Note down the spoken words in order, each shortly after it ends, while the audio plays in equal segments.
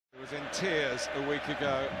was in tears a week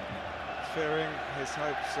ago, fearing his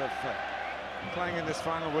hopes of playing in this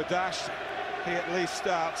final were dashed. He at least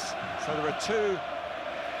starts, so there are two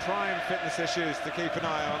prime fitness issues to keep an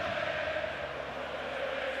eye on.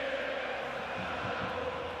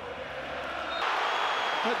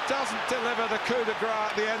 But doesn't deliver the coup de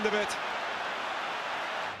grace at the end of it.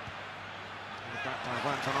 Back by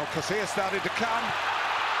Van Casilla started to come,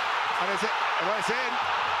 and is it? Well, it's in,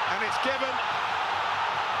 and it's given.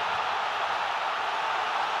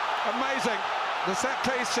 Amazing. The set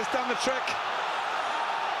piece has done the trick.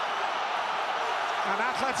 And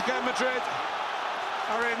Atletico Madrid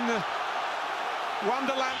are in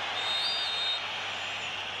Wonderland.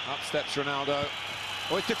 Up steps Ronaldo.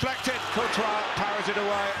 Oh, it's deflected. Courtois powers it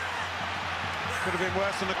away. Could have been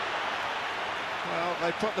worse than the... Well,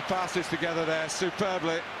 they put the passes together there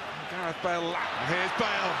superbly. Gareth Bale. Here's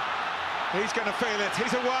Bale. He's going to feel it.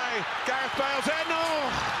 He's away. Gareth Bale's in. No!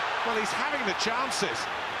 Well, he's having the chances.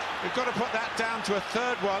 We've got to put that down to a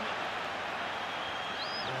third one.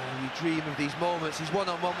 You dream of these moments. He's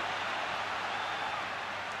one-on-one.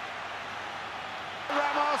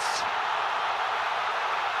 Ramos.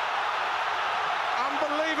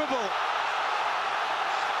 Unbelievable.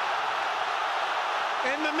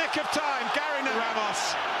 In the nick of time, Gary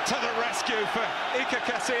Ramos to the rescue for Iker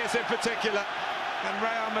Casillas in particular, and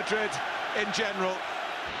Real Madrid in general.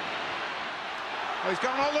 Oh, he's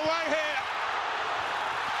gone all the way here.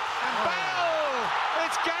 And Bale!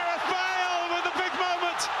 It's Gareth Bale with a big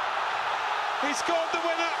moment. He scored the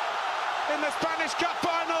winner in the Spanish Cup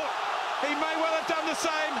final. He may well have done the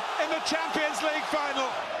same in the Champions League final.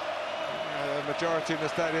 The majority in the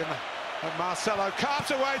stadium. And Marcelo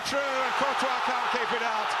carves away through, and Courtois can't keep it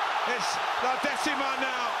out. It's La Decima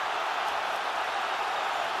now.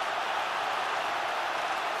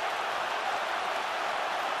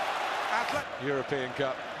 European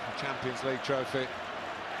Cup, Champions League trophy.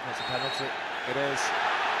 That's a penalty. It is.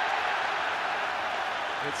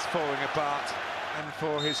 It's falling apart, and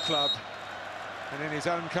for his club, and in his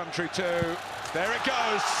own country too. There it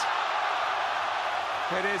goes.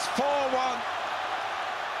 It is 4-1.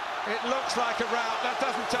 It looks like a rout. That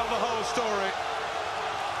doesn't tell the whole story.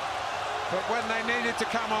 But when they needed to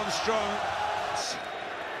come on strong,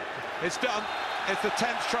 it's done. It's the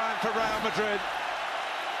 10th triumph for Real Madrid.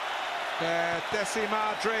 Their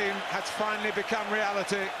Decima dream has finally become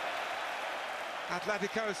reality.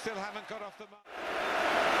 Atletico still haven't got off the mark.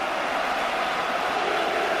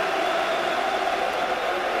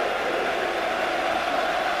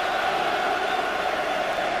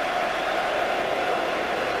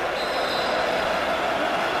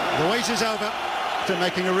 The wait is over. After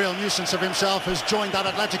making a real nuisance of himself, has joined that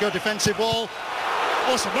Atletico defensive wall.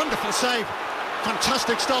 Also, wonderful save.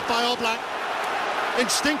 Fantastic stop by Oblak.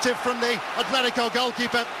 Instinctive from the Atletico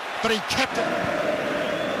goalkeeper, but he kept it.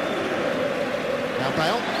 Now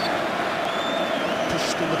Bale.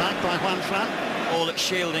 Pushed in the back by Juan Fran. All at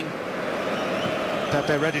shielding.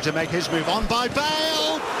 Pepe ready to make his move on by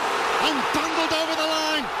Bale. And bundled over the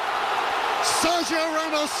line. Sergio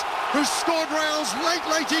Ramos, who scored Real's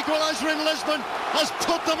late equaliser in Lisbon, has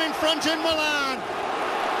put them in front in Milan.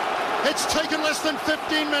 It's taken less than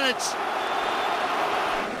 15 minutes.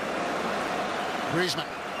 Griezmann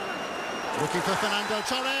looking for Fernando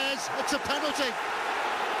Torres. It's a penalty.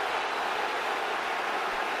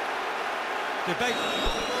 Debate.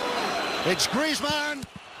 It's Griezmann,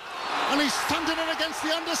 and he's thundered it against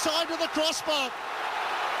the underside of the crossbar.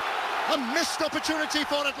 A missed opportunity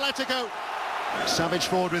for Atletico. Savage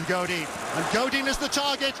forward with Godin, and Godin is the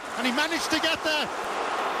target, and he managed to get there.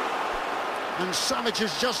 And Savage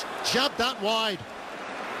has just jabbed that wide.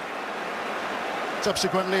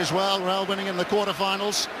 Subsequently as well, Real winning in the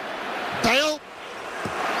quarterfinals. Bale.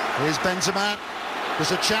 Here's Benzema.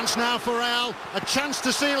 There's a chance now for Real, a chance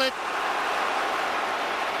to seal it.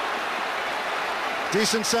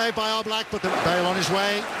 Decent save by Oblak, but Bale on his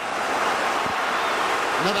way.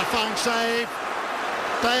 Another fine save.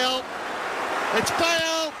 Bale. It's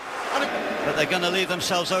Bale! But they're going to leave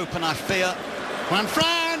themselves open, I fear. Juan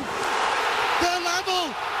Fran! They're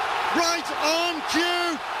level! Right on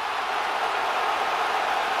cue!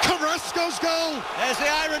 Carrasco's goal! There's the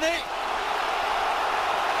irony!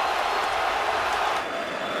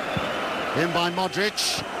 In by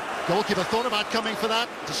Modric. Goalkeeper thought about coming for that,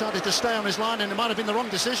 decided to stay on his line, and it might have been the wrong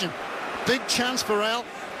decision. Big chance for Real.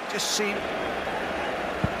 Just seen.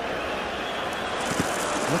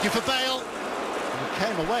 Looking for Bale.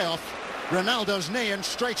 Came away off Ronaldo's knee and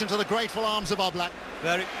straight into the grateful arms of Oblak.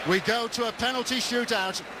 We go to a penalty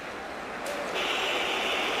shootout.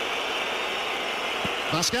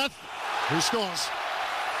 Vasquez, who scores?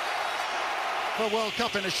 for World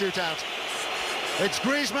Cup in a shootout. It's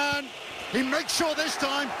Griezmann. He makes sure this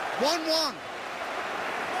time. 1-1.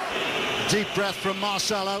 Deep breath from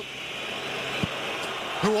Marcelo,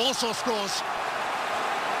 who also scores.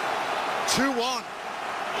 2-1.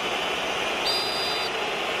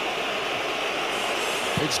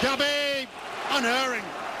 It's Gabi, unerring.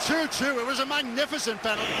 2-2. It was a magnificent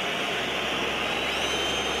penalty.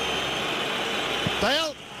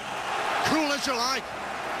 Bale, cool as you like.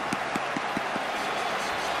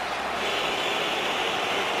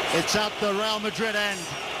 It's at the Real Madrid end.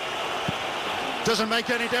 Doesn't make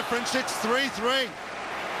any difference. It's 3-3.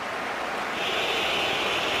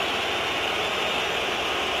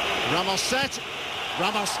 Ramos set.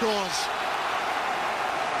 Ramos scores.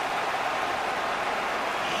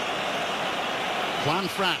 Juan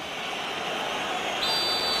Fran.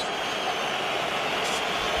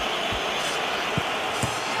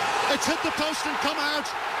 It's hit the post and come out.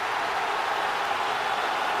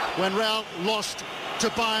 When Real lost to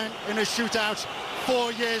Bayern in a shootout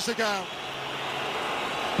 4 years ago.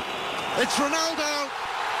 It's Ronaldo.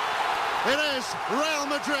 It is Real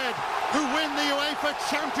Madrid who win the UEFA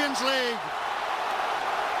Champions League.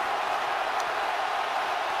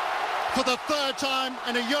 For the third time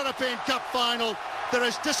in a European Cup final, there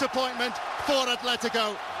is disappointment for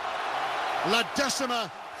Atletico. La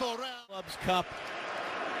decima for Real. Clubs Cup.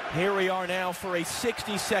 Here we are now for a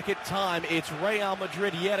 62nd time. It's Real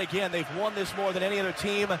Madrid yet again. They've won this more than any other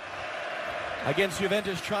team against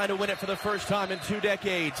Juventus, trying to win it for the first time in 2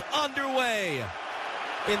 decades. Underway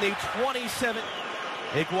in the 27th.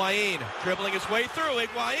 Higuain dribbling his way through.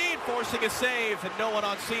 Higuain forcing a save, and no one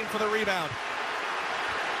on scene for the rebound.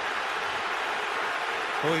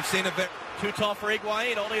 Well, we've seen a bit too tall for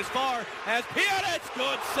Higuain, only as far as Pjanic.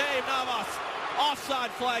 Good save, Navas.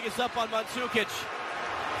 Offside flag is up on Mandzukic.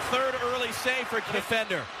 Third early save for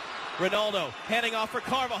defender. Ronaldo heading off for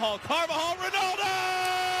Carvajal. Carvajal,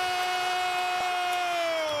 Ronaldo!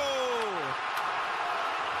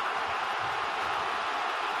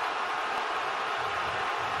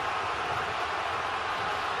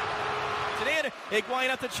 Higuain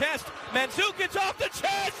at the chest. Mandzukic off the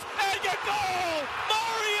chest, and a goal!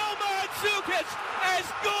 Mario Mandzukic, as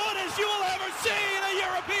good as you will ever see in a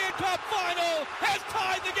European Cup final, has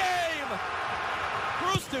tied the game.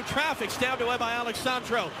 Cruised through traffic, stabbed away by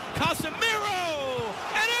Alexandro. Casemiro,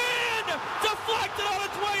 and in! Deflected on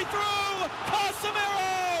its way through!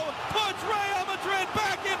 Casemiro puts Real Madrid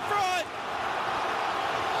back in front!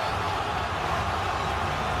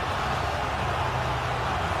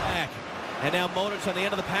 And now Modric on the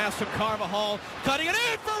end of the pass from Carvajal, cutting it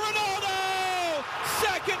in for Ronaldo!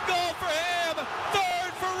 Second goal for him,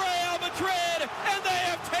 third for Real Madrid, and they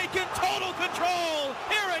have taken total control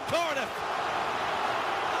here in Cardiff.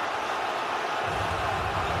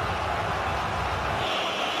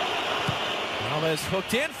 Alves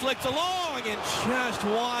hooked in, flicked along, and just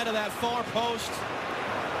wide of that far post.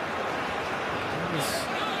 That was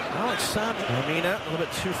Alexandro. Mina, a little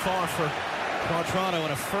bit too far for Cuadrado,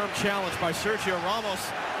 and a firm challenge by Sergio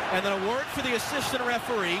Ramos. And then a word for the assistant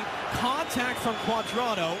referee. Contact from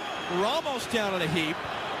Cuadrado. Ramos down in a heap.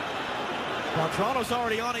 Cuadrado's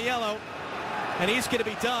already on a yellow, and he's going to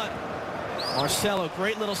be done. Marcelo,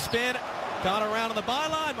 great little spin. Got around on the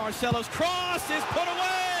byline. Marcelo's cross is put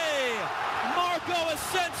away. Marco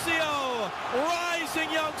Asensio,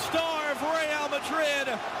 rising young star of Real Madrid,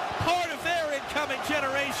 part of their incoming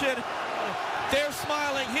generation. They're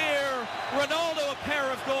smiling here. Ronaldo, a pair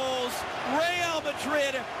of goals. Real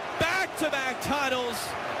Madrid, back-to-back titles.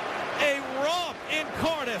 A romp in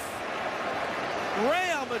Cardiff.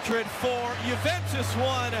 Real Madrid 4, Juventus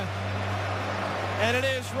 1. And it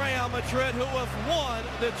is Real Madrid who have won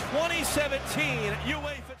the 2017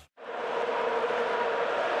 UEFA